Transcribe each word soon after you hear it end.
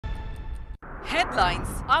Headlines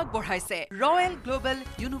আগবঢ়াইছে royal global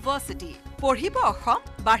university পঢ়িব অসম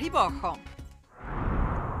বাঢ়িব অসম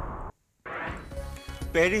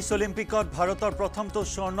পেৰিছ অলিম্পিকত ভাৰতৰ প্ৰথমটো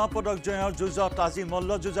স্বৰ্ণ পদক জয়ৰ যুঁজত আজি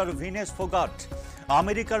মল্লযুঁজাৰু ভিনেশ ফোগাট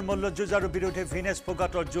আমেৰিকাৰ মল্লযুঁজাৰুৰ বিৰুদ্ধে ভিনেশ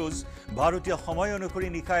ফোগাটৰ যুঁজ ভাৰতীয় সময় অনুসৰি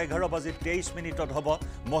নিশা 11:23 হ'ব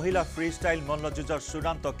মহিলা ফ্ৰীষ্টাইল মল্লযুঁজৰ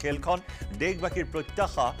চূড়ান্ত খেলখন দেশবাসীৰ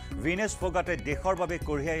প্ৰত্যাশা ভিনেশ ফোগাটে দেশৰ বাবে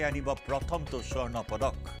কঢ়িয়াই আনিব প্ৰথমটো স্বৰ্ণ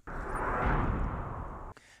পদক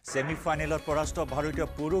সেমিফাইনেলত পৰাস্ত ভাৰতীয়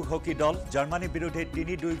পুৰুষ হকী দল জাৰ্মানীৰ বিৰুদ্ধে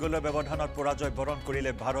 3-2 গলৰ ব্যৱধানত পৰাজয় বৰণ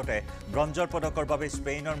কৰিলে ভাৰতে ব্ৰঞ্জৰ পদকৰ বাবে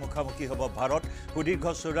স্পেইনৰ মুখামুখি হ'ব ভাৰত সুদীৰ্ঘ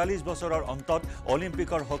 44 বছৰৰ অন্তত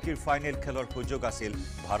অলিম্পিকৰ হকীৰ ফাইনেল খেলৰ সুযোগ আছিল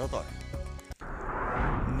ভাৰতৰ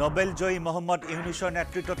নোবেল জয়ী মোহাম্মদ ইউনুছৰ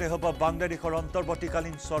নেতৃত্বতে হ'ব বাংলাদেশৰ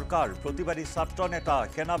অন্তৰ্বৰ্তীকালীন চৰকাৰ প্ৰতিবাদী ছাত্ৰ নেতা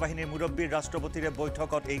সেনাবাহিনীৰ মুৰব্বীৰ ৰাষ্ট্ৰপতিৰে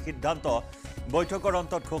বৈঠকত এই সিদ্ধান্ত বৈঠকৰ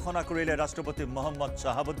অন্তত ঘোষণা কৰিলে ৰাষ্ট্ৰপতি মোহাম্মদ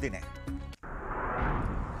শাহাবুদ্দিনে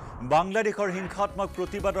বাংলাদেশৰ হিংসাত্মক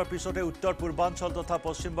প্ৰতিবাদৰ পিছতে উত্তৰ পূৰ্বাঞ্চল তথা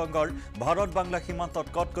পশ্চিমবংগৰ ভাৰত বাংলা সীমান্তত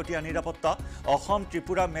কটকটীয়া নিৰাপত্তা অসম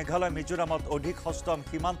ত্ৰিপুৰা মেঘালয় মিজোৰামত অধিক সষ্টম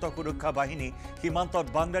সীমান্ত সুৰক্ষা বাহিনী সীমান্তত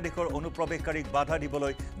বাংলাদেশৰ অনুপ্ৰৱেশকাৰীক বাধা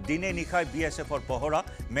দিবলৈ দিনে নিশাই বিএছএফৰ পহৰা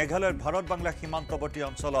মেঘালয়ৰ ভাৰত বাংলা সীমান্তৱৰ্তী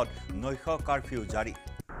অঞ্চলত নৈশ কাৰফিউ জাৰি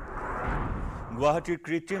গুৱাহাটীৰ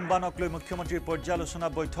কৃত্ৰিম বানক লৈ মুখ্যমন্ত্ৰীৰ পৰ্যালোচনা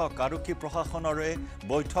বৈঠক আৰক্ষী প্ৰশাসনৰে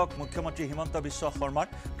বৈঠক মুখ্যমন্ত্ৰী হিমন্ত বিশ্ব শৰ্মাৰ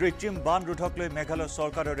কৃত্ৰিম বান ৰোধক লৈ মেঘালয়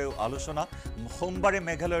চৰকাৰৰেও আলোচনা সোমবাৰে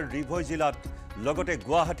মেঘালয়ৰ ৰিভৈ জিলাত লগতে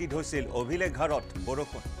গুৱাহাটীত হৈছিল অভিলেখ হাৰত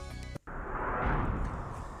বৰষুণ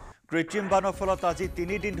কৃত্ৰিম বানৰ ফলত আজি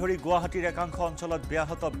 3 দিন ধৰি গুৱাহাটীৰ একাংশ অঞ্চলত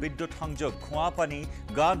ব্যাহত বিদ্যুৎ সংযোগ খোৱা পানী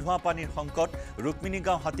গা ধোৱা পানীৰ সংকট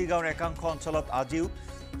ৰুক্মিণীগাঁও হাতীগাঁৱৰ একাংশ অঞ্চলত আজিও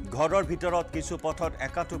ঘৰৰ ভিতৰত কিছু পথত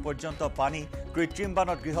একাটো পৰ্যন্ত পানী কৃত্ৰিম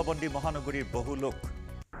বানত গৃহবন্দী মহানগৰীৰ বহু লোক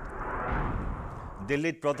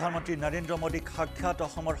দিল্লীত প্ৰধানমন্ত্ৰী নৰেন্দ্ৰ মোদীক সাক্ষাৎ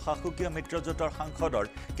অসমৰ শাসকীয় মিত্ৰজোঁটৰ সাংসদৰ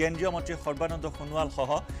কেন্দ্ৰীয় মন্ত্ৰী সৰ্বানন্দ সোণোৱাল সহ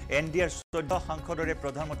এনডিএৰ 14 সাংসদৰে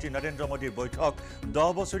প্ৰধানমন্ত্ৰী নৰেন্দ্ৰ মোদীৰ বৈঠক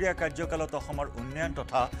 10 বছৰীয়া কাৰ্যকালত অসমৰ উন্নয়ন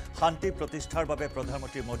তথা শান্তি প্ৰতিষ্ঠাৰ বাবে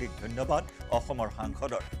প্ৰধানমন্ত্ৰী মোদীক ধন্যবাদ অসমৰ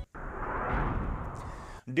সাংসদৰ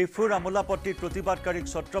ডিফুৰ আমোলাপট্টিত প্ৰতিবাদকাৰীক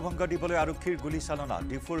ছত্ৰভংগ দিবলৈ আৰক্ষীৰ গুলীচালনা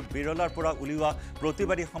ডিফুৰ বিৰলাৰ পৰা উলিওৱা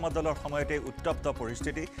প্ৰতিবাদী সমদলৰ সময়তে উত্তপ্ত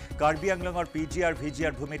পৰিস্থিতি কাৰ্বি আংলঙৰ পিজিআৰ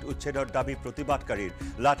ভিজিআৰ ভূমিত উচ্ছেদৰ দাবী প্ৰতিবাদকাৰীৰ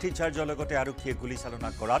লাঠিচাৰ্জৰ লগতে আৰক্ষীয়ে গুলীচালনা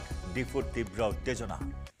কৰাত ডিফুৰ তীব্ৰ উত্তেজনা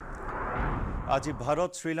আজি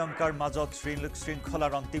ভাৰত শ্ৰীলংকাৰ মাজত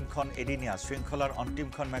শৃংখলাৰ অন্তিমখন এদিনীয়া শৃংখলাৰ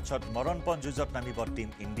অন্তিমখন মেচত মৰণপণ যুঁজত নামিব টীম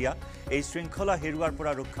ইণ্ডিয়া এই শৃংখলা হেৰুৱাৰ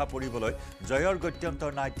পৰা ৰক্ষা পৰিবলৈ জয়ৰ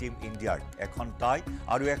গত্যন্তৰ নাই টীম ইণ্ডিয়াৰ এখন টাই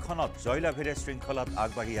আৰু এখনত জয়লাভেৰে শৃংখলাত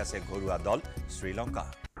আগবাঢ়ি আছে ঘৰুৱা দল শ্ৰীলংকা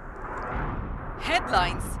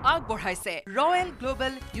হেডলাইন্স আগবঢ়াইছে ৰয়েল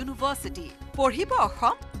গ্লোবেল ইউনিভাৰ্চিটি পঢ়িব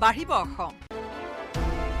অসম বাঢ়িব অসম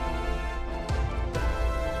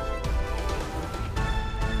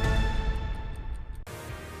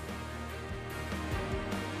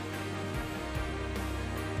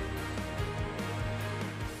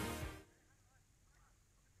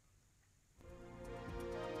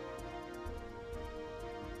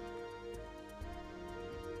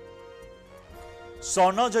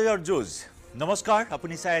স্বৰ্ণ জয়ৰ যুঁজ নমস্কাৰ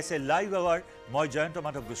আপুনি চাই আছে লাইভ আৱাৰ মই জয়ন্ত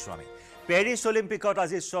মাধৱ গোস্বামী পেৰিছ অলিম্পিকত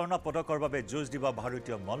আজি স্বৰ্ণ পদকৰ বাবে যুঁজ দিব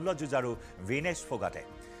ভাৰতীয় মল্লযুঁজাৰু ভিনেশ ফোগাটে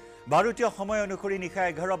ভাৰতীয় সময় অনুসৰি নিশা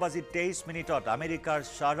 11:23 আমেৰিকাৰ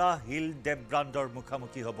সাৰা হিল ডেব্ৰাণ্ডৰ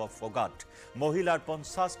মুখামুখি হ'ব ফোগাট মহিলাৰ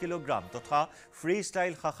 50 কিলোগ্ৰাম তথা ফ্ৰী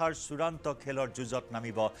ষ্টাইল শাখাৰ চূড়ান্ত খেলৰ যুঁজত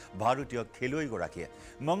নামিব ভাৰতীয় খেলুৱৈগৰাকীয়ে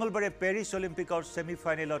মঙলবাৰে পেৰিছ অলিম্পিকৰ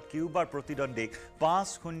ছেমিফাইনেলত কিউবাৰ প্ৰতিদ্বন্দ্বীক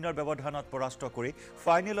 5-0 ব্যৱধানত পৰাস্ত কৰি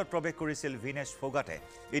ফাইনেলত প্ৰৱেশ কৰিছিল ভিনেশ ফোগাটে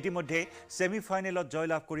ইতিমধ্যে ছেমিফাইনেলত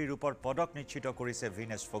জয়লাভ কৰি ৰূপৰ পদক নিশ্চিত কৰিছে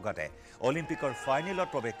ভিনেশ ফোগাটে অলিম্পিকৰ ফাইনেলত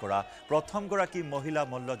প্ৰৱেশ কৰা প্ৰথমগৰাকী মহিলা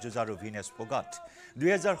মল্লযুঁজাৰু ভিনেশ ফোগাট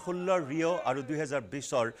 2016 ৰিঅ আৰু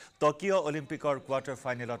 2020 টকিঅ অলিম্পিকৰ কোৱাৰ্টাৰ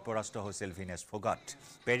ফাইনেলত পৰাস্ত হৈছিল ভিনেশ ফোগাট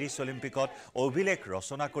পেৰিছ অলিম্পিকত অভিলেখ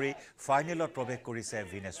ৰচনা কৰি ফাইনেলত প্ৰৱেশ কৰিছে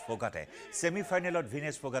ভিনেশ ফোগাটে ছেমিফাইনেলত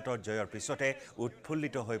ভিনেশ ফোগাটৰ জয়ৰ পিছতে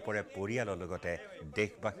উৎফুল্লিত হৈ পৰে পৰিয়ালৰ লগতে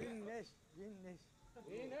দেশবাসী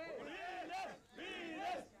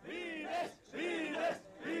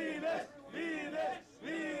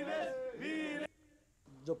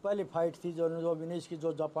जो पहली फाइट थी जो विनेश की जो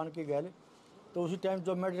जापान की गए तो उसी टाइम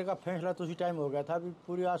जो मेडल का फैसला तो उसी टाइम हो गया था अभी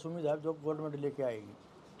पूरी आस उम्मीद है जो गोल्ड मेडल लेके आएगी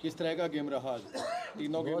किस तरह का गेम रहा आज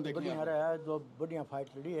तीनों गेम देखने बढ़िया रहा है जो बढ़िया फाइट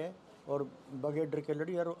लड़ी है और बगैर डर के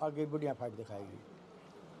लड़ी और आगे बढ़िया फाइट दिखाएगी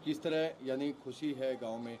किस तरह यानी खुशी है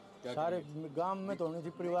गांव में सारे गांव में तो नहीं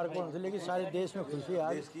थी परिवार को नहीं थी लेकिन सारे देश में खुशी है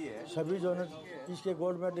आज सभी जो है इसके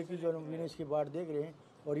गोल्ड मेडल की जो विनेश की बाट देख रहे हैं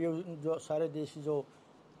और ये जो सारे देश की जो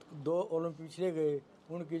 2 ओलंपिक पिछले गए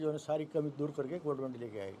उनकी जो है सारी कमी दूर करके गोल्ड मेडल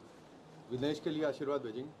लेके आए विनेश के लिए आशीर्वाद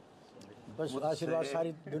भेजेंगे। बस आशीर्वाद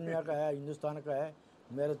सारी दुनिया का है, हिंदुस्तान का है।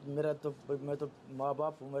 मैं तो माँ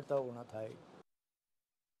बाप हूँ, मेरा तो होना था ही।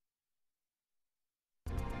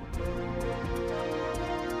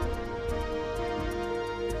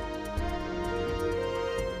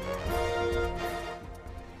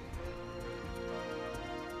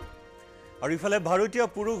 আৰু ইফালে ভাৰতীয়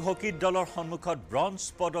পুৰুষ হকী দলৰ সন্মুখত ব্ৰঞ্জ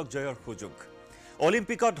পদক জয়ৰ সুযোগ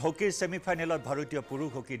অলিম্পিকত হকীৰ ছেমিফাইনেলত ভাৰতীয় পুৰুষ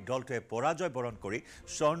হকী দলটোৱে পৰাজয় বৰণ কৰি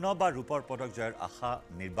স্বৰ্ণ বা ৰূপৰ পদক জয়ৰ আশা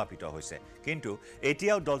নিৰ্বাপিত হৈছে কিন্তু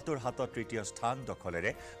এতিয়াও দলটোৰ হাতত তৃতীয় স্থান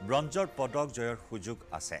দখলেৰে ব্ৰঞ্জৰ পদক জয়ৰ সুযোগ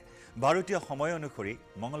আছে ভাৰতীয় সময় অনুসৰি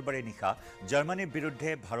মঙলবাৰে নিশা জাৰ্মানীৰ বিৰুদ্ধে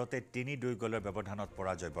ভাৰতে ৩-২ গলৰ ব্যৱধানত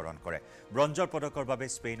পৰাজয় বৰণ কৰে ব্ৰঞ্জৰ পদকৰ বাবে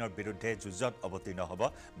স্পেইনৰ বিৰুদ্ধে যুঁজত অৱতীৰ্ণ হ'ব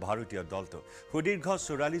ভাৰতীয় দলটো সুদীৰ্ঘ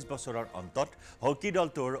 ৪৪ বছৰৰ অন্তত হকী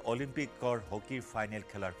দলটোৰ অলিম্পিকৰ হকীৰ ফাইনেল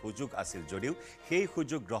খেলাৰ সুযোগ আছিল যদিও সেই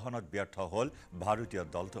সুযোগ গ্ৰহণত ব্যৰ্থ হ'ল ভাৰতীয়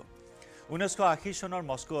দলটো ১৯৮০ চনৰ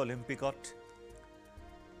মস্কো অলিম্পিকত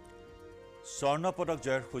স্বৰ্ণ পদক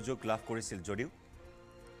জয়ৰ সুযোগ লাভ কৰিছিল যদিও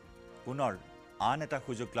পুনৰ আন এটা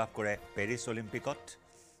সুযোগ লাভ কৰে পেৰিছ অলিম্পিকত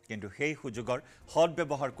কিন্তু সেই সুযোগৰ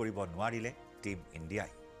সদ্ব্যৱহাৰ কৰিব নোৱাৰিলে টিম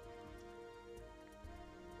ইণ্ডিয়াই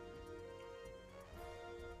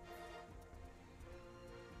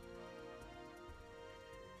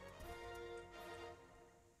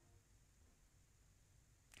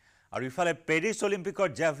আৰু ইফালে পেৰিছ অলিম্পিকৰ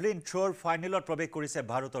জেভলিন থ্ৰ'ৰ ফাইনেলত প্ৰৱেশ কৰিছে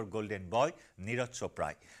ভাৰতৰ গোল্ডেন বয় নীৰজ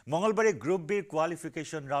চোপ্ৰাই মঙলবাৰে গ্ৰুপ বিৰ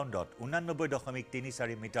কোৱালিফিকেশ্যন ৰাউণ্ডত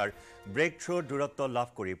 ৮৯.৩৪ মিটাৰ ব্ৰেক থ্ৰ' দূৰত্ব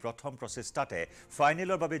লাভ কৰি প্ৰথম প্ৰচেষ্টাতে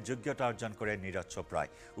ফাইনেলৰ বাবে যোগ্যতা অৰ্জন কৰে নীৰজ চোপ্ৰাই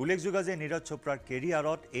উল্লেখযোগ্য যে নীৰজ চোপ্ৰাৰ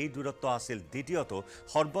কেৰিয়াৰত এই দূৰত্ব আছিল দ্বিতীয়টো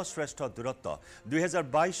সৰ্বশ্ৰেষ্ঠ দূৰত্ব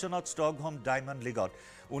 ২০২২ চনত ষ্টকহোম ডায়মণ্ড লীগত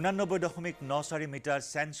 ৮৯.৯৪ মিটাৰ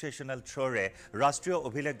সেনসেশনেল থ্ৰ'ৰে ৰাষ্ট্ৰীয়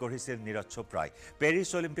অভিলেখ গঢ়িছিল নীৰজ চোপ্ৰাই পেৰিছ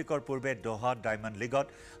অলিম্পিকৰ পূৰ্বে দোহা ডায়মণ্ড লীগত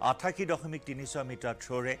 ৮৮.৩০ মিটাৰ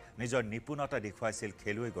থ্ৰ'ৰে নিজৰ নিপুণতা দেখুৱাইছিল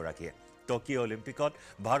খেলুৱৈগৰাকীয়ে টকিঅ' অলিম্পিকত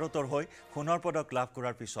ভাৰতৰ হৈ সোণৰ পদক লাভ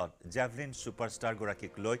কৰাৰ পিছত জেভলিন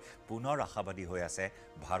ছুপাৰষ্টাৰগৰাকীক লৈ পুনৰ আশাবাদী হৈ আছে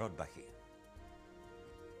ভাৰতবাসী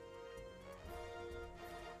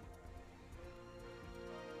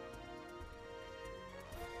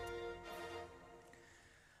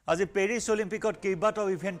আজি পেৰিছ অলিম্পিকত কেইবাটাও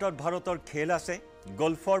ইভেণ্টত ভাৰতৰ খেল আছে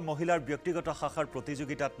গল্ফৰ মহিলাৰ ব্যক্তিগত শাখাৰ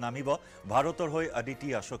প্ৰতিযোগিতাত নামিব ভাৰতৰ হৈ অদিতি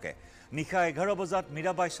অশোকে নিশা 11 বজাত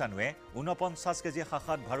মীৰাবাই চানুৱে 49 কেজি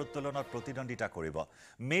শাখাত ভাৰোত্তোলনত প্ৰতিদ্বন্দ্বিতা কৰিব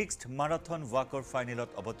মিক্সড মাৰাথন ৱাকৰ ফাইনেলত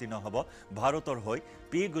অৱতীৰ্ণ হ'ব ভাৰতৰ হৈ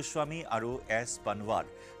পি গোস্বামী আৰু S Panwar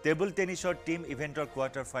table টেনিছৰ team ইভেণ্টৰ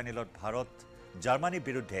quarter ফাইনেলত ভাৰত জাৰ্মানীৰ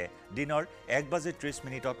বিৰুদ্ধে দিনৰ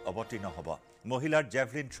 1:30 অৱতীৰ্ণ হ'ব মহিলাৰ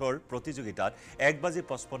জেভলিন থ্ৰ'ৰ প্ৰতিযোগিতাত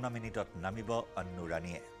 1:55 নামিব অন্নু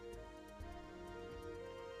ৰাণীয়ে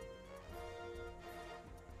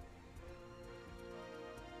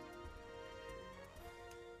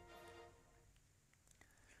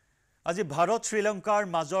আজি ভাৰত শ্ৰীলংকাৰ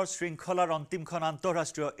মাজৰ শৃংখলাৰ অন্তিমখন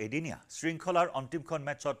আন্তঃৰাষ্ট্ৰীয় এদিনীয়া শৃংখলাৰ অন্তিমখন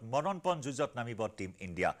মেচত মৰণপণ যুঁজত নামিব টিম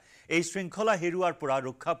ইণ্ডিয়া এই শৃংখলা হেৰুৱাৰ পৰা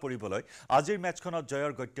ৰক্ষা পৰিবলৈ আজিৰ মেচখনত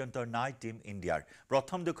জয়ৰ গত্যন্তৰ নাই টিম ইণ্ডিয়াৰ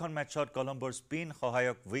প্ৰথম দুখন মেচত কলম্বোৰ স্পিন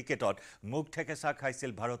সহায়ক উইকেটত মুখ ঠেকেচা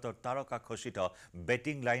খাইছিল ভাৰতৰ তাৰকা খচিত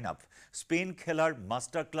বেটিং লাইনআপ স্পিন খেলাৰ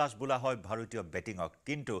মাষ্টাৰ ক্লাছ বোলা হয় ভাৰতীয় বেটিঙক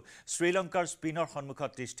কিন্তু শ্ৰীলংকাৰ স্পিনৰ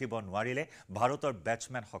সন্মুখত তিষ্ঠিব নোৱাৰিলে ভাৰতৰ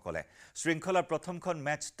বেটছমেনসকলে শৃংখলাৰ প্ৰথমখন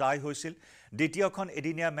মেচ টাই হৈছিল দ্বিতীয়খন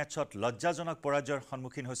এদিনীয়া মেচত লজ্জাজনক পৰাজয়ৰ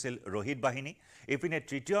সন্মুখীন হৈছিল ৰোহিত বাহিনী ইপিনে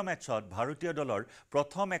তৃতীয় মেচত ভাৰতীয় দলৰ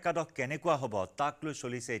প্ৰথম একাদশ কেনেকুৱা হ'ব তাক লৈ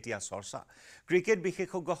চলিছে এতিয়া চৰ্চা ক্ৰিকেট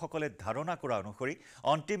বিশেষজ্ঞসকলে ধাৰণা কৰা অনুসৰি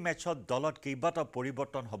অন্তিম মেচত দলত কেইবাটাও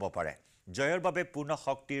পৰিৱৰ্তন হ'ব পাৰে জয়ৰ বাবে পূৰ্ণ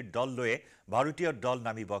শক্তিৰ দল লৈয়ে ভাৰতীয় দল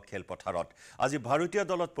নামিব খেলপথাৰত আজি ভাৰতীয়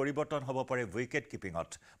দলত পৰিৱৰ্তন হ'ব পাৰে উইকেট কিপিঙত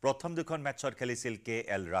প্ৰথম দুখন মেচত খেলিছিল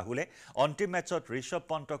KL ৰাহুলে অন্তিম মেচত ঋষভ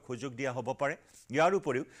পন্তক সুযোগ দিয়া হ'ব পাৰে ইয়াৰ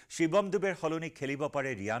উপৰিও শিৱম দুবেৰ সলনি খেলিব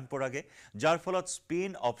পাৰে ৰিয়ান পৰাগে যাৰ ফলত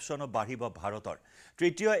স্পিন অপচনো বাঢ়িব ভাৰতৰ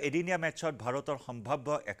তৃতীয় এদিনীয়া মেচত ভাৰতৰ সম্ভাৱ্য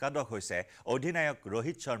একাদশ হৈছে অধিনায়ক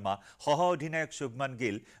ৰোহিত শৰ্মা সহ অধিনায়ক শুভমান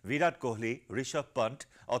গিল বিৰাট কোহলি ঋষভ পন্ত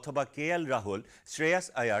অথবা KL ৰাহুল শ্ৰেয়াছ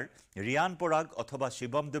আয়াৰ ৰিয়ান পৰাগ অথবা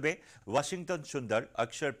শিৱম দুবে ৱাশ্বিংটন সুন্দৰ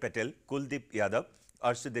অক্ষৰ পেটেল কুলদীপ যাদৱ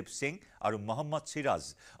অৰ্শদীপ সিং আৰু মোহাম্মদ সিৰাজ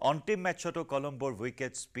অন্তিম মেচতো কলম্বোৰ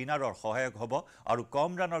উইকেট স্পিনাৰৰ সহায়ক হ'ব আৰু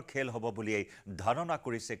কম ৰানৰ খেল হ'ব বুলি ধাৰণা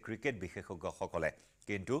কৰিছে ক্ৰিকেট বিশেষজ্ঞসকলে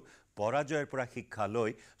কিন্তু পৰাজয়ৰ পৰা শিক্ষা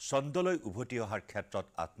লৈ ছন্দলৈ উভতি অহাৰ ক্ষেত্ৰত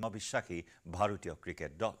আত্মবিশ্বাসী ভাৰতীয়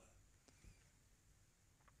ক্ৰিকেট দল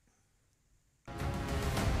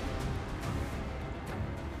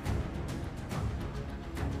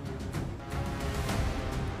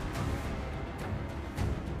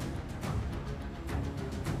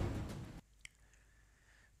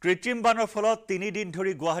কৃত্ৰিম বানৰ ফলত 3 দিন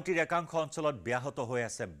ধৰি গুৱাহাটীৰ একাংশ অঞ্চলত ব্যাহত হৈ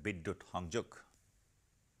আছে বিদ্যুৎ সংযোগ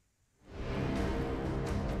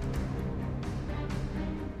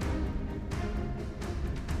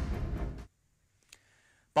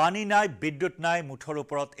পানী নাই বিদ্যুৎ নাই মুঠৰ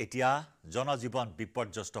ওপৰত এতিয়া জনজীৱন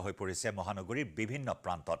বিপৰ্যস্ত হৈ পৰিছে মহানগৰীৰ বিভিন্ন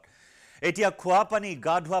প্ৰান্তত এতিয়া খোৱা পানী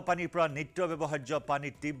গা ধোৱা পানীৰ পৰা নিত্য ব্যৱহাৰ্য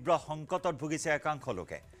পানীৰ তীব্ৰ সংকটত ভুগিছে একাংশ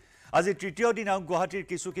লোকে আজি তৃতীয় দিনাও গুৱাহাটীৰ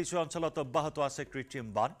কিছু কিছু অঞ্চলত অব্যাহত আছে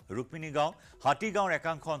কৃত্ৰিম বান ৰুক্মিণী গাঁও হাতীগাঁৱৰ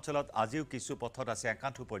একাংশ অঞ্চলত আজিও কিছু পথত আছে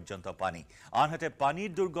একাঁঠু পৰ্যন্ত পানী আনহাতে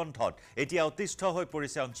পানীৰ দুৰ্গন্ধত এতিয়া অতিষ্ঠ হৈ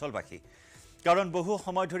পৰিছে অঞ্চলবাসী কাৰণ বহু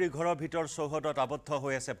সময় ধৰি ঘৰৰ ভিতৰ চৌহদত আবদ্ধ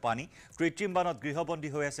হৈ আছে পানী কৃত্ৰিম বানত গৃহবন্দী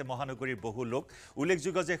হৈ আছে মহানগৰীৰ বহু লোক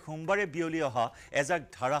উল্লেখযোগ্য যে সোমবাৰে বিয়লি অহা এজাক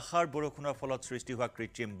ধাৰাসাৰ বৰষুণৰ ফলত সৃষ্টি হোৱা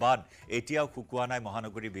কৃত্ৰিম বান এতিয়াও শুকোৱা নাই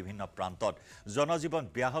মহানগৰীৰ বিভিন্ন প্ৰান্তত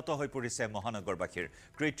জনজীৱন ব্যাহত হৈ পৰিছে মহানগৰবাসীৰ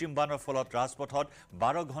কৃত্ৰিম বানৰ ফলত ৰাজপথত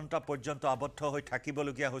 12 ঘণ্টা পৰ্যন্ত আবদ্ধ হৈ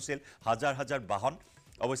থাকিবলগীয়া হৈছিল হাজাৰ হাজাৰ বাহন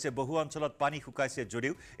অৱশ্যে বহু অঞ্চলত পানী শুকাইছে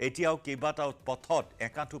যদিও এতিয়াও কেইবাটাও পথত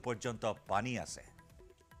একাঁঠু পৰ্যন্ত পানী আছে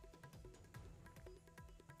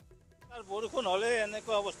বৰষুণ হ'লে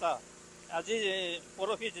এনেকুৱা অৱস্থা আজি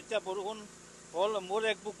পৰহি যেতিয়া বৰষুণ হ'ল মোৰ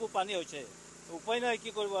এক বুকু পানী হৈছে উপায় নাই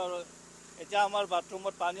কি কৰিব আৰু এতিয়া আমাৰ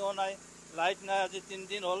বাথৰুমত পানীও নাই লাইট নাই আজি 3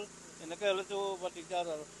 দিন হ'ল এনেকৈ হ'লেতো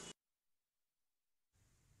দিগদাৰ আৰু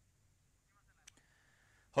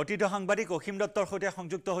হঠিত সাংবাদিক অসীম দত্তৰ সৈতে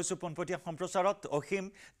সংযুক্ত হৈছো পোনপটীয়া সম্প্ৰচাৰত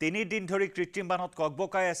অসীম 3 দিন ধৰি কৃত্ৰিম বানত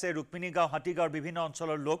ককবকাই আছে ৰুক্মিণী গাঁও হাতীগাঁৱৰ বিভিন্ন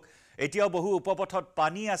অঞ্চলৰ লোক এতিয়াও বহু উপপথত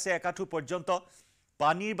পানী আছে একাঁঠু পৰ্যন্ত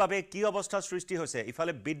পানীৰ বাবে কি অৱস্থা সৃষ্টি হৈছে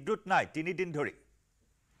ইফালে বিদ্যুৎ নাই 3 দিন ধৰি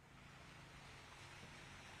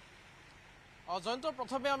জয়ন্ত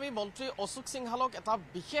প্ৰথমে আমি মন্ত্ৰী অশোক সিংহালক এটা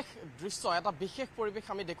বিশেষ দৃশ্য এটা বিশেষ পৰিবেশ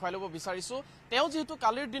আমি দেখুৱাই ল'ব বিচাৰিছো তেওঁ যেহেতু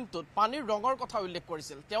কালিৰ দিনটোত পানীৰ ৰঙৰ কথা উল্লেখ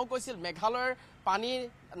কৰিছিল তেওঁ কৈছিল মেঘালয়ৰ পানী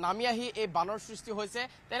নামি আহি এই বানৰ সৃষ্টি হৈছে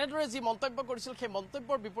তেনেদৰে যি মন্তব্য কৰিছিল সেই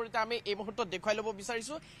মন্তব্যৰ বিপৰীতে আমি এই মুহূৰ্তত দেখুৱাই ল'ব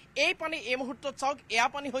বিচাৰিছো এই পানী এই মুহূৰ্তত চাওক এয়া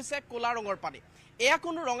পানী হৈছে ক'লা ৰঙৰ পানী এয়া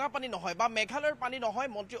কোনো ৰঙা পানী নহয় বা মেঘালয়ৰ পানী নহয়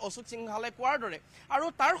মন্ত্ৰী অশোক সিংহালে কোৱাৰ দৰে আৰু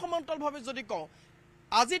তাৰ সমান্তৰালভাৱে যদি কওঁ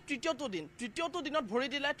আজি তৃতীয়টো দিনত ভৰি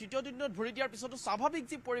দিলে তৃতীয় দিনত ভৰি দিয়াৰ পিছতো স্বাভাৱিক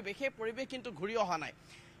যি পৰিৱেশ সেই পৰিৱেশ কিন্তু ঘূৰি অহা নাই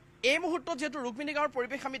এই মুহূৰ্তত যেহেতু ৰুক্মিণী গাঁৱৰ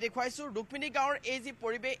পৰিৱেশ আমি দেখুৱাইছো ৰুক্মিণী গাঁৱৰ এই যি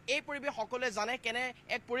পৰিৱেশ এই পৰিৱেশ সকলোৱে জানে কেনে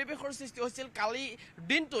এক পৰিৱেশৰ সৃষ্টি হৈছিল কালি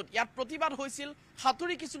দিনটোত ইয়াত প্ৰতিবাদ হৈছিল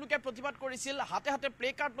হাতুৰি কিছু লোকে প্ৰতিবাদ কৰিছিল হাতে হাতে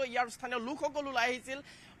প্লে কাৰ্ড লৈ ইয়াৰ স্থানীয় লোকসকল ওলাই আহিছিল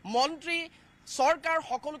মন্ত্ৰী চৰকাৰ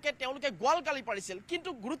সকলোকে তেওঁলোকে গোৱালগালি পাৰিছিল কিন্তু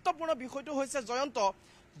গুৰুত্বপূৰ্ণ বিষয়টো হৈছে জয়ন্ত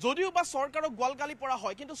যদিও বা চৰকাৰক গোৱালগালি পৰা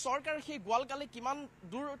হয় কিন্তু চৰকাৰে সেই গোৱালগালি কিমান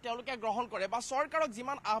দূৰ তেওঁলোকে গ্ৰহণ কৰে বা চৰকাৰক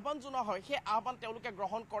যিমান আহ্বান জনোৱা হয় সেই আহ্বান তেওঁলোকে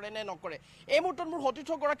গ্ৰহণ কৰে নে নকৰে এই মুহূৰ্তত মোৰ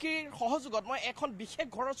সতীৰ্থগৰাকীৰ সহযোগত মই এখন বিশেষ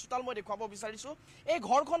ঘৰৰ চোতাল মই দেখুৱাব বিচাৰিছো এই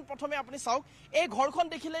ঘৰখন প্ৰথমে আপুনি চাওক এই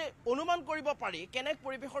ঘৰখন দেখিলে অনুমান কৰিব পাৰি কেনে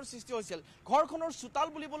পৰিৱেশৰ সৃষ্টি হৈছিল ঘৰখনৰ চোতাল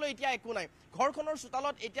বুলিবলৈ এতিয়া একো নাই ঘৰখনৰ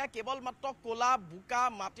চোতালত এতিয়া কেৱল মাত্ৰ কোলা বুকা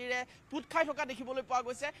মাটিৰে পুত খাই থকা দেখিবলৈ পোৱা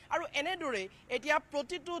গৈছে আৰু এনেদৰে এতিয়া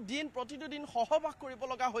প্ৰতিটো দিন সহবাস কৰিব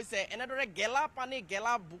লগা হৈছে এনেদৰে গেলা পানী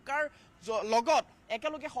গেলা বুকাৰ লগত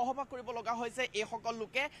একেলগে সহবাস কৰিব লগা হৈছে এই সকল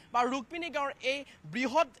লোকে বা ৰুক্মিণী গাঁৱৰ এই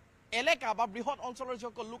বৃহৎ এলেকা বা বৃহৎ অঞ্চলৰ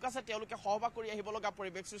যিসকল লোক আছে তেওঁলোকে সহবাস কৰি আহিব লগা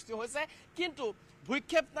পৰিৱেশ সৃষ্টি হৈছে কিন্তু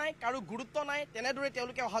ভূক্ষেপ নাই কাৰো গুৰুত্ব নাই তেনেদৰে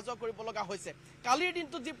তেওঁলোকে অহা যোৱা কৰিব লগা হৈছে কালিৰ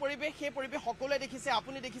দিনটোত যি পৰিৱেশ সেই পৰিৱেশ সকলোৱে দেখিছে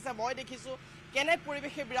আপুনি দেখিছে মই দেখিছো কেনে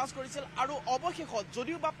পৰিৱেশে বিৰাজ কৰিছিল আৰু অৱশেষত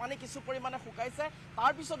যদিও বা পানী কিছু পৰিমাণে শুকাইছে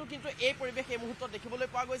তাৰ পিছতো কিন্তু এই পৰিৱেশ এই মুহূৰ্তত দেখিবলৈ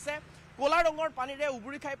পোৱা গৈছে ক'লা ৰঙৰ পানীৰে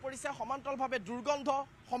উবুৰি খাই পৰিছে সমান্তৰালভাৱে দুৰ্গন্ধ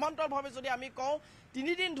সমান্তৰালভাৱে যদি আমি কওঁ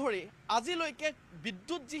 3 দিন ধৰি আজিলৈকে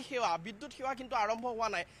বিদ্যুৎ সেৱা কিন্তু আৰম্ভ হোৱা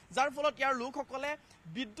নাই যাৰ ফলত ইয়াৰ লোকসকলে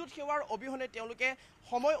বিদ্যুৎ সেৱাৰ অবিহনে তেওঁলোকে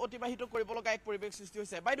সময় অতিবাহিত কৰিব লগা এক পৰিৱেশ সৃষ্টি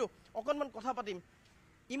হৈছে বাইদেউ অকণমান কথা পাতিম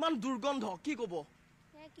ইমান দুৰ্গন্ধ কি ক'ব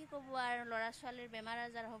আৰু ল'ৰা ছোৱালীৰ বেমাৰ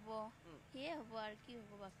আজাৰ হ'ব সেয়ে হ'ব আৰু কি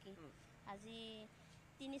হ'ব বাকী আজি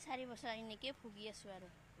 3-4 বছৰ এনেকে ভুগি আছো আৰু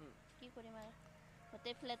কি কৰিম আৰু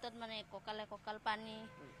গোটেই ফ্লেটত মানে কঁকাল পানী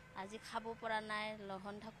আজি খাব পৰা নাই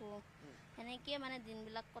লহন থাকোঁ সেনেকৈ মানে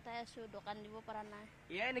দিনবিলাক কটাই আছোঁ দোকান দিব পৰা নাই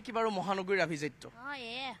এয়াই নেকি বাৰু মহানগৰীৰ আভিজাত্য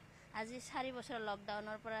আজি 4 বছৰ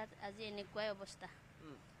লকডাউনৰ পৰা আজি এনেকুৱাই অৱস্থা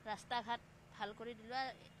ৰাস্তা ঘাট ভাল কৰি দিলোঁ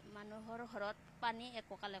মানুহৰ ঘৰত পানী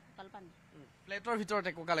এককাল পানী ফ্লেটৰ ভিতৰত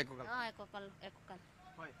এককাল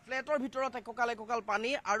হয় ফ্লেটৰ ভিতৰত এককাল পানী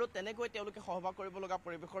আৰু তেনেকৈ তেওঁলোকে সহবাস কৰিব লগা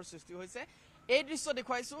পৰিৱেশৰ সৃষ্টি হৈছে এই দৃশ্য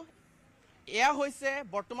দেখুৱাইছো এয়া হৈছে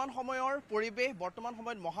বৰ্তমান সময়ৰ পৰিৱেশ, বৰ্তমান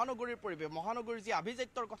সময়ত মহানগৰীৰ পৰিৱেশ, মহানগৰীৰ যি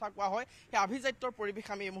আভিজাত্যৰ কথা কোৱা হয় সেই আভিজাত্যৰ পৰিৱেশ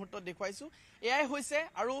আমি এই মুহূৰ্তত দেখুৱাইছোঁ। এয়াই হৈছে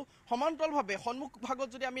আৰু সমান্তৰালভাৱে সন্মুখ ভাগত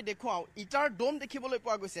যদি আমি দেখুৱাওঁ ইটাৰ ডোম দেখিবলৈ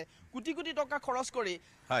পোৱা গৈছে। কোটি কোটি টকা খৰচ কৰি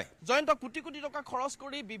জয়ন্ত কোটি কোটি টকা খৰচ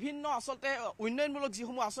কৰি বিভিন্ন আচলতে উন্নয়নমূলক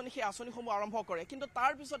যিসমূহ আঁচনি সেই আঁচনিসমূহ আৰম্ভ কৰে, কিন্তু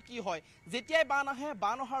তাৰ পিছত কি হয় যেতিয়াই বান আহে,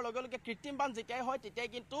 বান অহাৰ লগে লগে কৃত্ৰিম বান যেতিয়াই হয় তেতিয়াই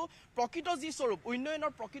কিন্তু প্ৰকৃত যি স্বৰূপ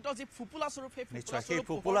উন্নয়নৰ প্ৰকৃত যি ফুপুলা স্বৰূপ সেই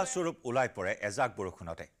ফুপুলা স্বৰূপ ওলাই পৰে এজাক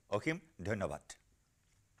বৰষুণতে। অসীম ধন্যবাদ।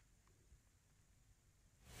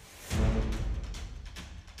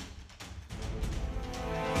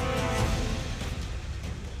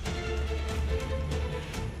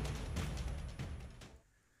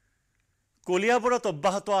 কলিয়াবৰত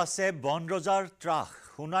অব্যাহত আছে বন ৰজাৰ ত্ৰাস।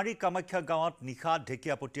 সোণাৰী কামাখ্যা গাঁৱত নিশা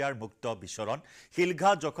ঢেকীয়াপতীয়াৰ মুক্ত বিচৰণ।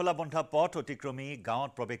 শিলঘাট জখলাবন্ধা পথ অতিক্ৰমী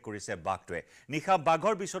গাঁৱত প্ৰৱেশ কৰিছে বাঘটোৱে। নিশা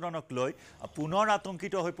বাঘৰ বিচৰণক লৈ পুনৰ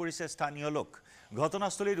আতংকিত হৈ পৰিছে স্থানীয় লোক।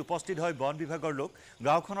 ঘটনাস্থলীত উপস্থিত হৈ বন বিভাগৰ লোক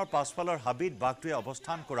গাঁওখনৰ পাছফালৰ হাবিত বাঘটোৱে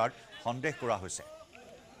অৱস্থান কৰাৰ সন্দেহ কৰা হৈছে।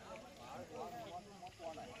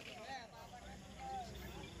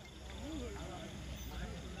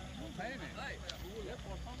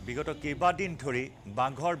 বিগত কেইবাদিন ধৰি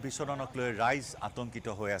বাঘৰ বিচৰণক লৈ ৰাইজ আতংকিত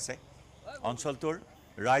হৈ আছে। অঞ্চলটোৰ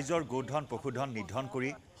ৰাইজৰ গোধন পশুধন নিধন কৰি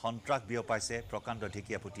সন্ত্ৰাস বিয়পাইছে প্ৰকাণ্ড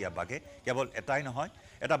ঢেকীয়াপতীয়া বাঘে। কেৱল এটাই নহয়,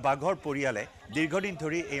 এটা বাঘৰ পৰিয়ালে দীৰ্ঘদিন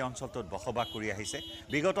ধৰি এই অঞ্চলটোত বসবাস কৰি আহিছে।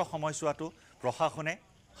 বিগত সময়ছোৱাতো প্ৰশাসনে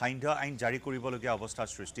সান্ধ্য আইন জাৰি কৰিবলগীয়া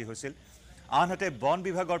অৱস্থাৰ সৃষ্টি হৈছিল। আনহাতে বন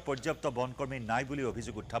বিভাগৰ পৰ্যাপ্ত বনকৰ্মী নাই বুলি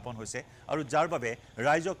অভিযোগ উত্থাপন হৈছে আৰু যাৰ বাবে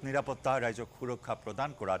ৰাইজক নিৰাপত্তা, ৰাইজক সুৰক্ষা প্ৰদান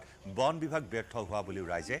কৰাত বন বিভাগ ব্যৰ্থ হোৱা বুলিও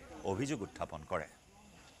ৰাইজে অভিযোগ উত্থাপন কৰে।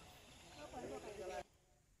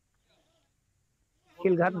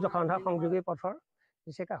 শিলঘাট জখলাবন্ধা সংযোগী পথৰ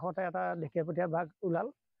নিচেই কাষতে এটা ঢেকীয়াপতীয়া বাঘ ওলাল।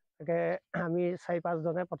 তাকে আমি 4-5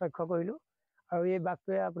 জনে প্ৰত্যক্ষ কৰিলোঁ আৰু এই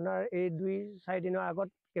বাঘটোৱে আপোনাৰ এই 2-4 দিনৰ আগত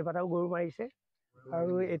কেইবাটাও গৰু মাৰিছে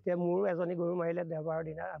আৰু এতিয়া মোৰো এজনী গৰু মাৰিলে দেওবাৰৰ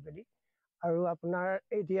দিনা আবেলি। আৰু আপোনাৰ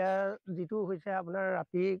এতিয়া যিটো হৈছে আপোনাৰ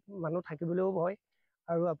ৰাতি মানুহ থাকিবলৈও ভয়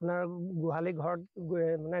আৰু আপোনাৰ গোহালি ঘৰত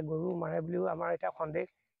মানে গৰু মাৰে বুলিও আমাৰ এতিয়া সন্দেহ।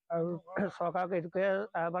 আৰু চৰকাৰক এইটোকে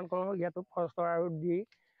আহ্বান কৰোঁ, ইয়াতো ফৰেষ্টৰ আৰু দি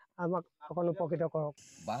আমাক অকণ উপকৃত কৰক।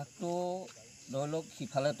 বাঘটো ধৰি লওক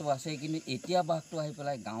সিফালেতো আছেই, কিন্তু এতিয়া বাঘটো আহি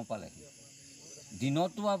পেলাই গাঁও পালেহি।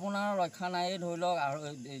 দিনততো আপোনাৰ ৰক্ষা নাইয়ে, ধৰি লওক আৰু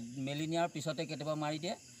মেলি নিয়াৰ পিছতে কেতিয়াবা মাৰি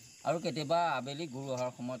দিয়ে আৰু কেতিয়াবা আবেলি গৰু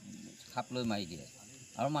অহাৰ সময়ত খাপ লৈ মাৰি দিয়ে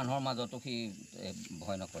আৰু মানুহৰ মাজতো সি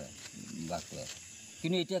ভয় নকৰে বাঘটোৱে।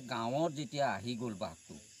 কিন্তু এতিয়া গাঁৱত যেতিয়া আহি গ'ল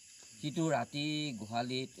বাঘটো, সিটো ৰাতি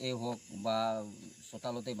গোহালিত হওক বা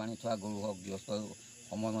চোতালতে বান্ধি থোৱা গৰু হওক, গৃহস্থ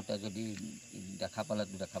সময়মতে যদি দেখা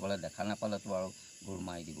পালে, দেখা নাপালেতো আৰু গৰু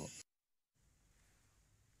মাৰি দিব।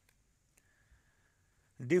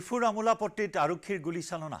 ডিফুৰ আমোলাপট্টিত আৰক্ষীৰ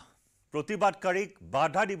গুলীচালনা। প্ৰতিবাদকাৰীক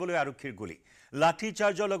বাধা দিবলৈ আৰক্ষীৰ গুলী। লাঠি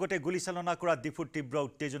চাৰ্জৰ লগতে গুলীচালনা কৰা ডিফুত তীব্ৰ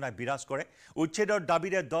উত্তেজনাই বিৰাজ কৰে। উচ্ছেদৰ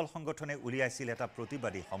দাবীৰে দল সংগঠনে উলিয়াইছিল এটা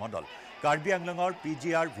প্ৰতিবাদী সমদল। কাৰ্বি আংলঙৰ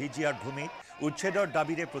PGR VGR ভূমিত উচ্ছেদৰ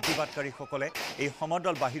দাবীৰে প্ৰতিবাদকাৰীসকলে এই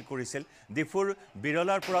সমদল বাহিৰ কৰিছিল। ডিফুৰ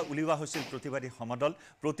বিৰলাৰ পৰা উলিওৱা হৈছিল প্ৰতিবাদী সমদল।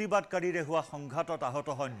 প্ৰতিবাদকাৰীৰে হোৱা সংঘাতত আহত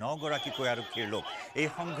হয় 9 গৰাকীকৈ আৰক্ষীৰ লোক। এই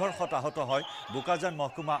সংঘৰ্ষত আহত হয় বোকাজান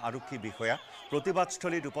মহকুমা আৰক্ষী বিষয়া।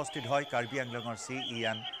 প্ৰতিবাদস্থলীত উপস্থিত হয় কাৰ্বি আংলঙৰ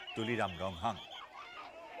CEM তুলিৰাম ৰংহাং।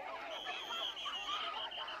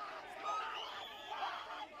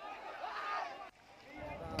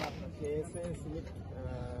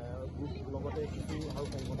 লগতে কিছু আৰু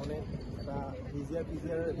সংগঠনে এটা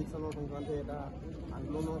VGR এডিকশ্যনৰ সংক্ৰান্তে এটা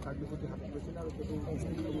আন্দোলনৰ কাৰ্যসূচী হাতত লৈছিল আৰু সেইটো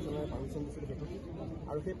এছেম্বলি কমিশ্যনে পাৰ্মিশ্যন দিছিল সেইটো।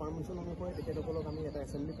 আৰু সেই পাৰ্মিশ্যন অনুসৰি তেখেতসকলক আমি এটা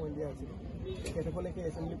এছেম্বলি পইণ্ট দিয়া হৈছিল। তেখেতসকলে সেই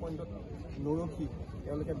এছেম্বলি পইণ্টত নৰখি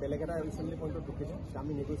তেওঁলোকে বেলেগ এটা এছেম্বলি পইণ্টত ৰখিছে।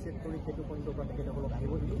 আমি নেগচিয়েট কৰি সেইটো পইণ্টৰ পৰা তেখেতসকলক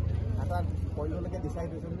আহিব দিলোঁ। এটা পইণ্টলৈকে ডিচাইড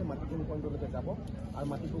হৈছিল যে মাটিপুং পইণ্টলৈকে যাব আৰু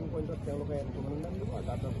মাটিপুং পইণ্টত তেওঁলোকে অনুসন্ধান দিব আৰু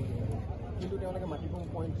তাৰপৰা ঘূৰি যাব। কিন্তু তেওঁলোকে মাটিপুং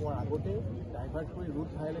পইণ্ট পোৱাৰ আগতে ডাইভাৰ্ট কৰি ৰুট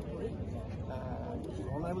ভায়লেট কৰি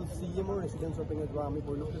অনাৰেবল CEMৰ ৰেচিডেঞ্চৰ পিনে যোৱা আমি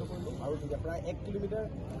পৰিলক্ষিত কৰিলোঁ। আৰু প্ৰায় 1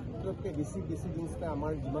 কিলোমিটাৰতকৈ বেছি ডিষ্টেঞ্চতে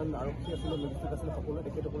আমাৰ যিমান আৰক্ষী আছিলে, মেজিষ্ট্ৰেট আছিলে, সকলোৱে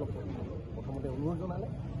তেখেতসকলক প্ৰথমতে অনুৰোধ জনালে।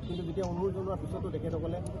 কিন্তু যেতিয়া অনুৰোধ জনোৱাৰ পিছতো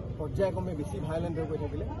তেখেতসকলে পৰ্যায়ক্ৰমে বেছি ভায়লেণ্ট হৈ গৈ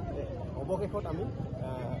থাকিলে অৱশেষত আমি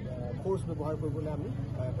ফ'ৰ্চ ব্যৱহাৰ কৰিবলৈ আমি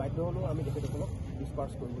বাধ্য হ'লোঁ। আমি তেখেতসকলক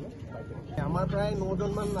ডিছপাৰ্চ কৰিবলৈ বাধ্য হ'লোঁ। আমাৰ প্ৰায়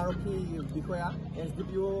 9জনমান আৰক্ষী বিষয়া,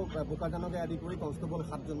 SDPO বোকাজানকে আদি কৰি কনষ্টেবল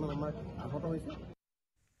 7জনমান আমাৰ আহত হৈছে।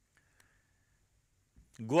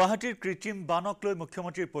 গুৱাহাটীৰ কৃত্ৰিম বানক লৈ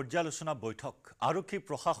মুখ্যমন্ত্ৰীৰ পৰ্যালোচনা বৈঠক আৰক্ষী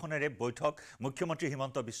প্ৰশাসনেৰে বৈঠক মুখ্যমন্ত্ৰী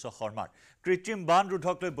হিমন্ত বিশ্ব শৰ্মাৰ কৃত্ৰিম বান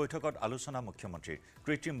ৰোধক লৈ বৈঠকত আলোচনা মুখ্যমন্ত্ৰীৰ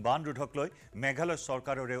কৃত্ৰিম বান ৰোধক লৈ মেঘালয়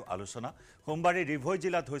চৰকাৰৰেও আলোচনা সোমবাৰে ৰিভৈ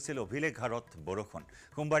জিলাত হৈছিল অভিলেখ হাৰত বৰষুণ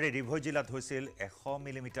সোমবাৰে ৰিভৈ জিলাত হৈছিল 100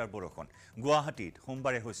 মিলিমিটাৰ বৰষুণ গুৱাহাটীত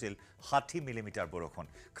সোমবাৰে হৈছিল 60 মিলিমিটাৰ বৰষুণ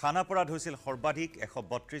খানাপাৰাত হৈছিল সৰ্বাধিক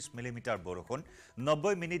 132 মিলিমিটাৰ বৰষুণ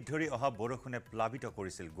 90 মিনিট ধৰি অহা বৰষুণে প্লাবিত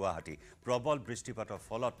কৰিছিল গুৱাহাটী প্ৰবল বৃষ্টিপাতৰ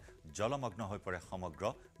ফলত জলমগ্ন হৈ পৰে সমগ্ৰ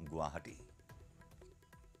গুৱাহাটী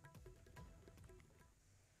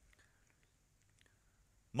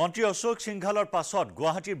মন্ত্ৰী অশোক সিংঘালৰ পাছত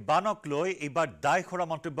গুৱাহাটীৰ বানক লৈ এইবাৰ দায়খৰা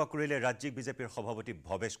মন্তব্য কৰিলে ৰাজ্যিক বিজেপিৰ সভাপতি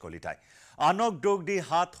ভৱেশ কলিতাই আনক দোষ দি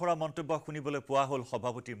হাত হৰা মন্তব্য শুনিবলৈ পোৱা হ'ল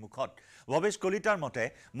সভাপতিৰ মুখত ভৱেশ কলিতাৰ মতে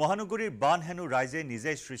মহানগৰীৰ বান হেনু ৰাইজে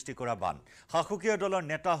নিজেই সৃষ্টি কৰা বান শাসকীয় দলৰ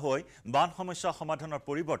নেতা হৈ বান সমস্যা সমাধানৰ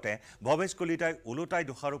পৰিৱৰ্তে ভৱেশ কলিতাই ওলোটাই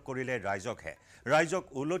দোষাৰোপ কৰিলে ৰাইজক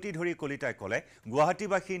ওলটি ধৰি কলিতাই ক'লে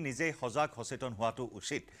গুৱাহাটীবাসী নিজেই সজাগ সচেতন হোৱাটো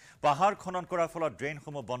উচিত পাহাৰ খনন কৰাৰ ফলত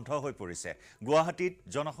ড্ৰেইনসমূহ বন্ধ হৈ পৰিছে গুৱাহাটীত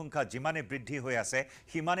জনসংখ্যা যিমানে বৃদ্ধি হৈ আছে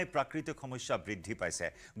সিমানে প্ৰাকৃতিক সমস্যা বৃদ্ধি পাইছে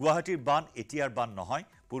গুৱাহাটীৰ বান এতিয়াৰ বান নহয়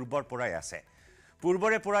পূৰ্বৰ পৰাই আছে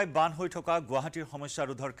পূৰ্বৰে পৰাই বান হৈ থকা গুৱাহাটীৰ সমস্যা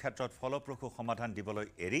ৰোধৰ ক্ষেত্ৰত ফলপ্ৰসূ সমাধান দিবলৈ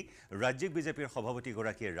এৰি ৰাজ্যিক বিজেপিৰ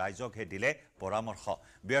সভাপতিগৰাকীয়ে ৰাইজকহে দিলে পৰামৰ্শ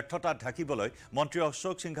ব্যৰ্থতা ঢাকিবলৈ মন্ত্ৰী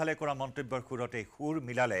অশোক সিংঘালে কৰা মন্তব্যৰ সুৰতে সুৰ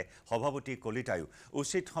মিলালে সভাপতি কলিতায়ো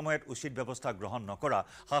উচিত সময়ত উচিত ব্যৱস্থা গ্ৰহণ নকৰা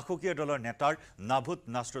শাসকীয় দলৰ নেতাৰ নাভূত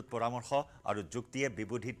নাস্ৰুত পৰামৰ্শ আৰু যুক্তিয়ে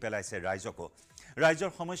বিবোধিত পেলাইছে ৰাইজকো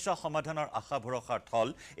ৰাইজৰ সমস্যা সমাধানৰ আশা ভৰসাৰ থল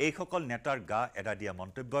এইসকল নেতাৰ গা এৰা দিয়া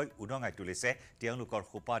মন্তব্যই উদঙাই তুলিছে তেওঁলোকৰ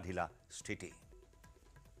সোপাঢিলা স্থিতি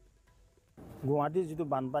গুৱাহাটীৰ যিটো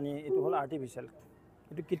বানপানী এইটো হ'ল আৰ্টিফিচিয়েল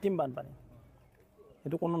এইটো কৃত্ৰিম বানপানী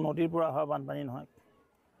এইটো কোনো নদীৰ পৰা অহা বানপানী নহয়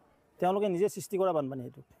তেওঁলোকে নিজে সৃষ্টি কৰা বানপানী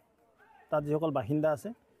এইটো তাত যিসকল বাসিন্দা আছে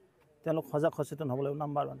তেওঁলোক সজাগ সচেতন হ'ব লাগিব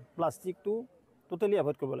নাম্বাৰ 1 প্লাষ্টিকটো টোটেলি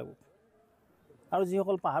এভইড কৰিব লাগিব আৰু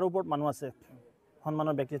যিসকল পাহাৰৰ ওপৰত মানুহ আছে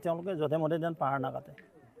সন্মানৰ ব্যক্তি তেওঁলোকে যধে মধে যেন পাহাৰ নাকাটে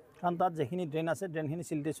কাৰণ তাত যিখিনি ড্ৰেইন আছে ড্ৰেইনখিনি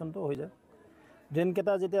চিলটেশ্যনটো হৈ যায়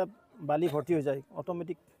ড্ৰেইনকেইটা যেতিয়া বালি ভৰ্তি হৈ যায়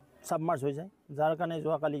অট'মেটিক ছাবমাৰ্জ হৈ যায় যাৰ কাৰণে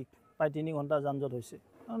যোৱাকালি প্ৰায় 3 ঘণ্টা যানজট হৈছে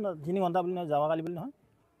 3 ঘণ্টা বুলি নহয় যোৱাকালি বুলি নহয়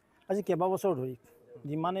আজি কেইবাবছৰ ধৰি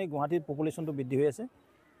যিমানে গুৱাহাটীৰ পপুলেশ্যনটো বৃদ্ধি হৈ আছে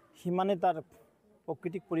সিমানে তাৰ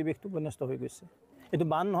প্ৰাকৃতিক পৰিৱেশটো বিনষ্ট হৈ গৈছে এইটো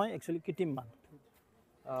বান নহয় একচুৱেলি কৃত্ৰিম বান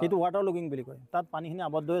এইটো ৱাটাৰ লগিং বুলি কয় তাত পানীখিনি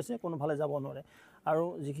আবদ্ধ হৈ আছে কোনোফালে যাব নোৱাৰে আৰু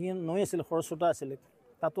যিখিনি নৈ আছিল খৰস্ৰোতা আছিল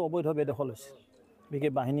তাতো অবৈধ বেদখল হৈছে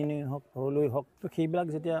বিশেষ বাহিনী হওক ঘৰলৈ হওক তো সেইবিলাক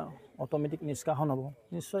যেতিয়া অট'মেটিক নিষ্কাশন হ'ব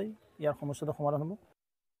নিশ্চয় ইয়াৰ সমস্যাটো সমাধান হ'ব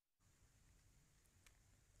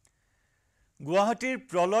গুৱাহাটীৰ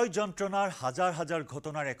প্ৰলয় যন্ত্ৰণাৰ হাজাৰ হাজাৰ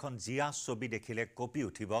ঘটনাৰ এখন জিয়া ছবি দেখিলে কঁপি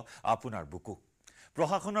উঠিব আপোনাৰ বুকু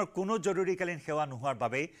প্ৰশাসনৰ কোনো জৰুৰীকালীন সেৱা নোহোৱাৰ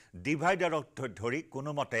বাবে ডিভাইডাৰক ধৰি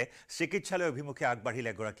কোনোমতে চিকিৎসালয় অভিমুখে আগবাঢ়িলে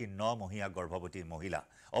এগৰাকী 9 মহীয়া গৰ্ভৱতী মহিলা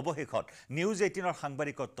অৱশেষত নিউজ 18ৰ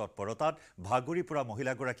সাংবাদিকৰ তৎপৰতাত ভাগুৰি পৰা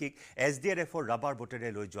মহিলাগৰাকীক SDRFৰ ৰাবাৰ বটেৰে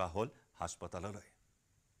লৈ যোৱা হ'ল হাস্পতাললৈ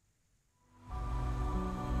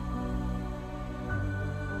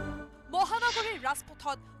মহানগৰীৰ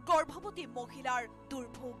ৰাজপথত গৰ্ভৱতী মহিলাৰ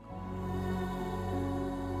দুৰ্ভোগ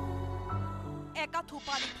একাঠু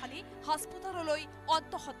পানী ফালি হাস্পতাললৈ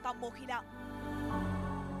অন্তঃসত্ত্বা মহিলা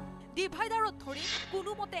ডিভাইডাৰত ধৰি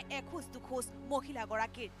কোনোমতে এখোজ দুখোজ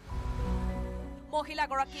মহিলাগৰাকীক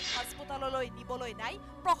হাস্পতাললৈ নিবলৈ নাই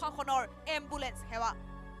প্ৰশাসনৰ এম্বুলেন্স সেৱা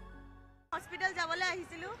হস্পিটাল যাবলৈ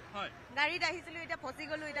আহিছিলো গাড়ীত আহিছিলো এটা ফসি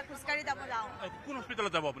গলো এটা খুচকাৰি যাব যাও কোন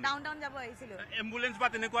হস্পিটালত যাব আপুনি ডাউনটাউন যাব আহিছিলো এম্বুলেন্স বা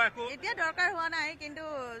তেনেকুৱা একো এতিয়া দৰকাৰ হোৱা নাই কিন্তু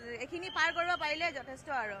এখিনি পাৰ কৰিব পাৰিলে যথেষ্ট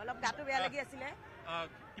আৰু অলপ গাটো বেয়া লাগি আছিল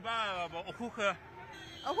কিবা অসুখ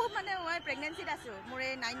মানে মই প্ৰেগনেন্সিত আছো মোৰ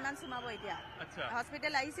 9 মান্থ সুমাব এতিয়া আচ্ছা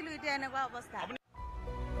হস্পিটাল আহিছিলো এতিয়া এনেকুৱা অৱস্থা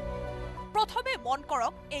প্ৰথমে মন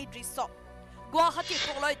কৰক এই দৃশ্য গুৱাহাটী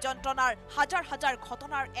প্ৰলয় যন্ত্ৰণাৰ হাজাৰ হাজাৰ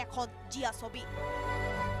ঘটনাৰ এখন জিয়া ছবি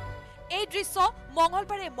এই দৃশ্য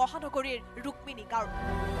মঙলবাৰে মহানগৰীৰ ৰুক্মিণী গাঁও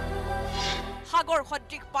সাগৰ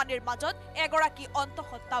সদৃশ পানীৰ মাজত এগৰাকী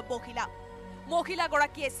অন্তঃসত্ত্বা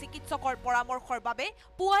মহিলাগৰাকীয়ে চিকিৎসকৰ পৰামৰ্শৰ বাবে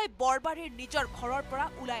পুৱাই বৰবাৰীৰ নিজৰ ঘৰৰ পৰা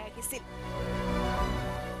ওলাই আহিছিল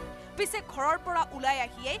পিছে ঘৰৰ পৰা ওলাই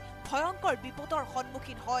আহিয়ে ভয়ংকৰ বিপদৰ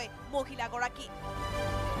সন্মুখীন হয় মহিলাগৰাকী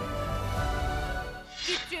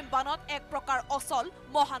কৃত্ৰিম বানত এক প্ৰকাৰ অচল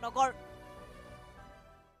মহানগৰ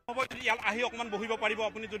আহি অকমান বহিব পাৰিব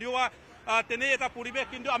আপুনি যদিও তেনে এটা পৰিৱেশ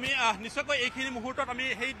কিন্তু আমি নিশ্চয়কৈ এইখিনি মুহূৰ্তত আমি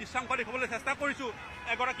সেই দৃশ্যাংশ দেখাবলৈ চেষ্টা কৰিছো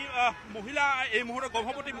এগৰাকী মহিলা এই মুহূৰ্তত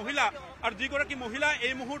গৰ্ভৱতী মহিলা আৰু যিগৰাকী মহিলা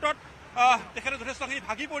এই মুহূৰ্তত তেখেতে যথেষ্টখিনি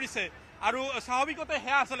ভাগি পৰিছে আৰু স্বাভাৱিকতে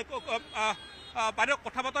সেয়া আচলতে বাইদেউ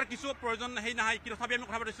কথা বতৰাৰ কিছু প্ৰয়োজন হেৰি নাই কিন্তু তথাপি আমি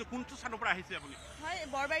কথা পাতিছো কোনটো স্থানৰ পৰা আহিছে আপুনি হয়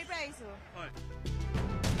বৰবাৰীৰ পৰা আহিছো হয়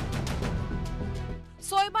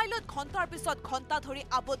 6 মাইলত ঘণ্টাৰ পিছত ঘণ্টা ধৰি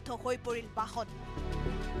আবদ্ধ হৈ পৰিল বাহন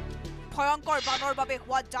ভয়ংকৰ বানৰ বাবে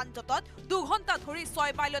হোৱা যান-জঁটত 2 ঘণ্টা ধৰি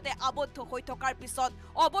 6 মাইলতে আবদ্ধ হৈ থকাৰ পিছত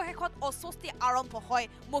অৱশেষত অস্বস্তি আৰম্ভ হয়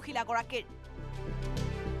মহিলাগৰাকীৰ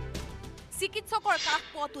চিকিৎসকৰ কাষ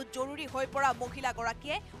পোৱাটো জৰুৰী হৈ পৰা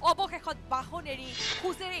মহিলাগৰাকীয়ে অৱশেষত বাহন এৰি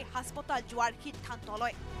খুজেৰে হাস্পতাল যোৱাৰ সিদ্ধান্ত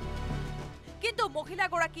লয় কিন্তু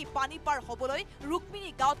মহিলাগৰাকী পানী পাৰ হ'বলৈ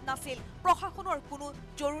ৰুক্মিণী গাঁৱত নাছিল প্ৰশাসনৰ কোনো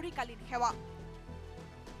জৰুৰীকালীন সেৱা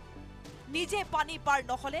নিজে পানী পাৰ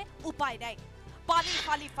নহলে উপায় নাই পানী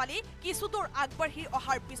ফালি ফালি কিছুদূৰ আগবাঢ়ি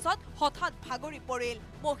অহাৰ পিছত হঠাৎ ভাগৰি পৰিল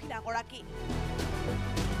মহিলাগৰাকী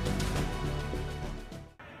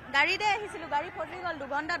গাড়ীতে আহিছিলো গাড়ী ফচি গ'ল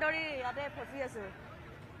 2 ঘণ্টা ধৰি ইয়াতে ফচি আছো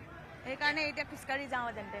সেইকাৰণে এতিয়া খোজকাঢ়ি যাওঁ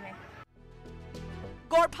যেনে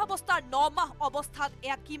গৰ্ভাৱস্থাৰ 9 মাহ অৱস্থাত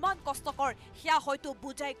এয়া কিমান কষ্টকৰ সেয়া হয়তো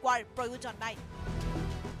বুজাই কোৱাৰ প্ৰয়োজন নাই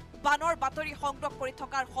বানৰ বাতৰি সংগ্ৰহ কৰি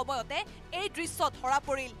থকাৰ সময়তে এই দৃশ্য ধৰা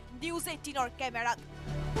পৰিল নিউজ 18ৰ কেমেৰাত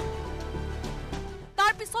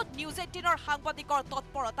তাৰ পিছত নিউজ 18ৰ সাংবাদিকৰ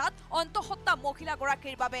তৎপৰতাত অন্তঃসত্ত্বা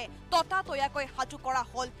মহিলাগৰাকীৰ বাবে ততাতৈয়াকৈ সাজু কৰা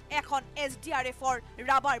হ'ল এখন SDRFৰ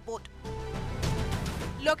ৰাবাৰ বোট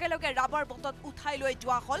লগে লগে ৰাবাৰ বোটত উঠাই লৈ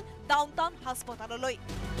যোৱা হ'ল ডাউনটাউন হাস্পতাললৈ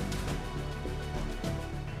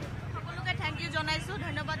সকলোকে থ্যাংক ইউ জনাইছো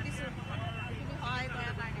ধন্যবাদ দিছো সহায়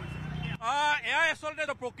কৰাৰ কাৰণে এয়া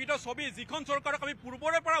আচলতে প্ৰকৃত ছবি যিখন চৰকাৰক আমি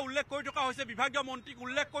পূৰ্বৰে পৰা উল্লেখ কৰি থকা হৈছে বিভাগীয় মন্ত্ৰীক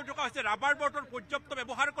উল্লেখ কৰি থকা হৈছে ৰাবাৰ বোটৰ পৰ্যাপ্ত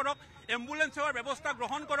ব্যৱহাৰ কৰক এম্বুলেন্স সেৱাৰ ব্যৱস্থা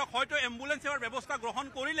গ্ৰহণ কৰক হয়তো এম্বুলেন্স সেৱাৰ ব্যৱস্থা গ্ৰহণ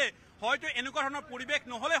কৰিলে হয়তো এনেকুৱা ধৰণৰ পৰিৱেশ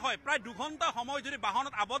নহলে হয় প্ৰায় 2 ঘণ্টা সময় যদি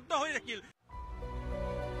বাহনত আবদ্ধ হৈ ৰাখিল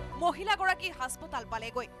মহিলাগৰাকী হাস্পতাল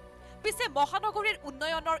পালেগৈ পিছে মহানগৰীৰ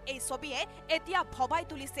উন্নয়নৰ এই ছবিয়ে এতিয়া ভবাই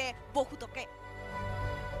তুলিছে বহুতকে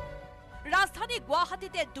ৰাজধানী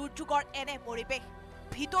গুৱাহাটীতে দুৰ্যোগৰ এনে পৰিৱেশ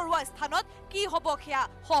ভিতৰুৱা স্থানত কি হ'ব সেয়া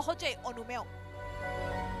সহজেই অনুমেয়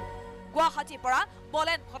গুৱাহাটীৰ পৰা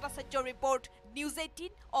বলেন ভট্টাচাৰ্যৰ report news 18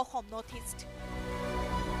 Assam north east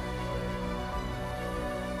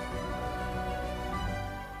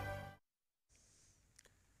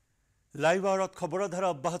live আৱাৰত খবৰৰ ধাৰা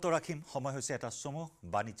অব্যাহত ৰাখিম সময় হৈছে এটা চমু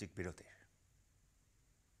বাণিজ্যিক বিৰতিৰ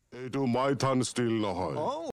এইটো মাইথান ষ্টিল নহয়